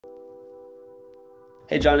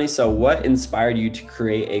Hey Johnny, so what inspired you to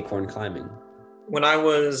create Acorn Climbing? When I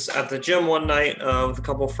was at the gym one night with a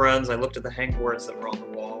couple of friends, I looked at the hangboards that were on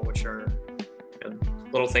the wall, which are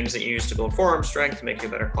little things that you use to build forearm strength to make you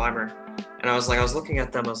a better climber. And I was looking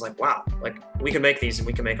at them, I was like, wow, like we can make these and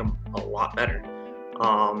we can make them a lot better.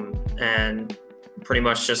 And pretty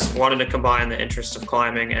much just wanted to combine the interest of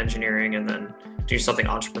climbing, engineering, and then do something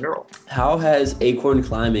entrepreneurial. How has Acorn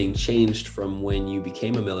Climbing changed from when you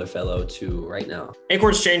became a Miller Fellow to right now?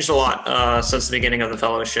 Acorn's changed a lot since the beginning of the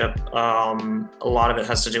fellowship. A lot of it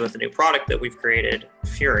has to do with the new product that we've created,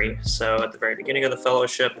 Fury. So at the very beginning of the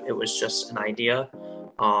fellowship, it was just an idea.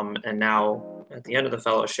 And now at the end of the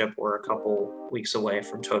fellowship, we're a couple weeks away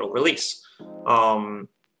from total release.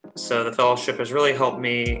 So the fellowship has really helped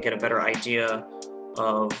me get a better idea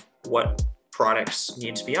of what products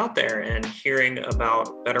need to be out there and hearing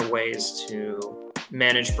about better ways to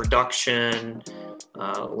manage production,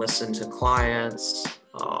 listen to clients,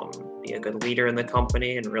 be a good leader in the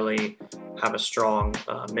company, and really have a strong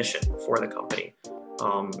mission for the company,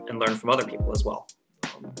 and learn from other people as well.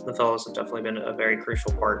 The fellows have definitely been a very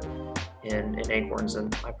crucial part in Acorns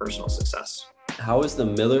and my personal success. How has the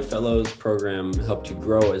Miller Fellows program helped you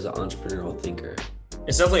grow as an entrepreneurial thinker?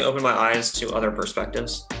 It's definitely opened my eyes to other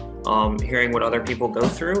perspectives, hearing what other people go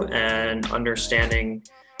through and understanding,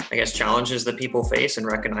 I guess, challenges that people face and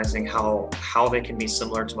recognizing how they can be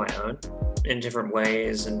similar to my own in different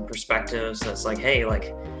ways and perspectives. That's like, hey,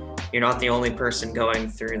 like, you're not the only person going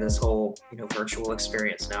through this whole, virtual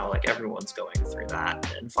experience now. Like everyone's going through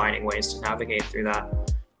that and finding ways to navigate through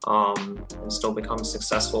that, and still become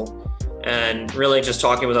successful. And really just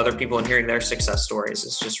talking with other people and hearing their success stories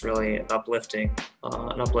is just really an uplifting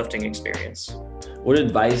experience. What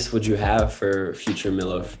advice would you have for future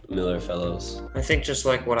Miller Fellows? I think just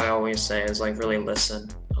like what I always say is like really listen.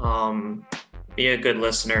 Be a good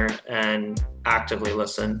listener and actively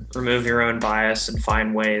listen. Remove your own bias and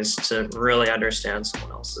find ways to really understand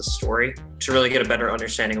someone else's story, to really get a better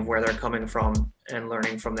understanding of where they're coming from and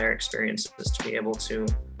learning from their experiences to be able to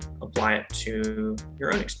apply it to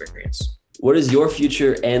your own experience. What does your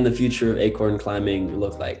future and the future of Acorn Climbing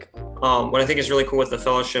look like? What I think is really cool with the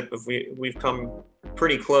fellowship, if we've come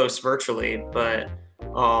pretty close virtually, but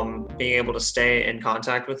being able to stay in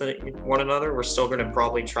contact with one another, we're still going to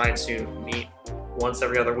probably try to meet once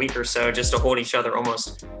every other week or so, just to hold each other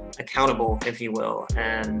almost accountable, if you will,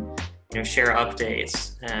 and share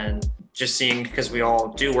updates and just seeing, because we all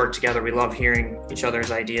do work together, we love hearing each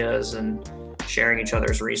other's ideas and sharing each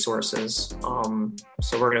other's resources.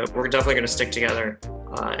 So we're definitely going to stick together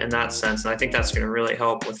in that sense, and I think that's going to really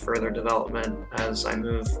help with further development as I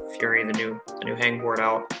move Fury, the new hangboard,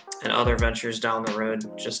 out, and other ventures down the road,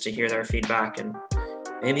 just to hear their feedback and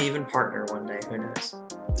maybe even partner one day. Who knows?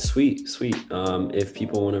 Sweet. If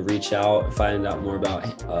people want to reach out, find out more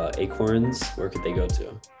about Acorns, where could they go to?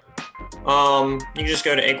 You can just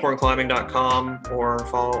go to acornclimbing.com or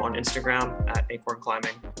follow on Instagram at Acorn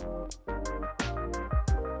Climbing.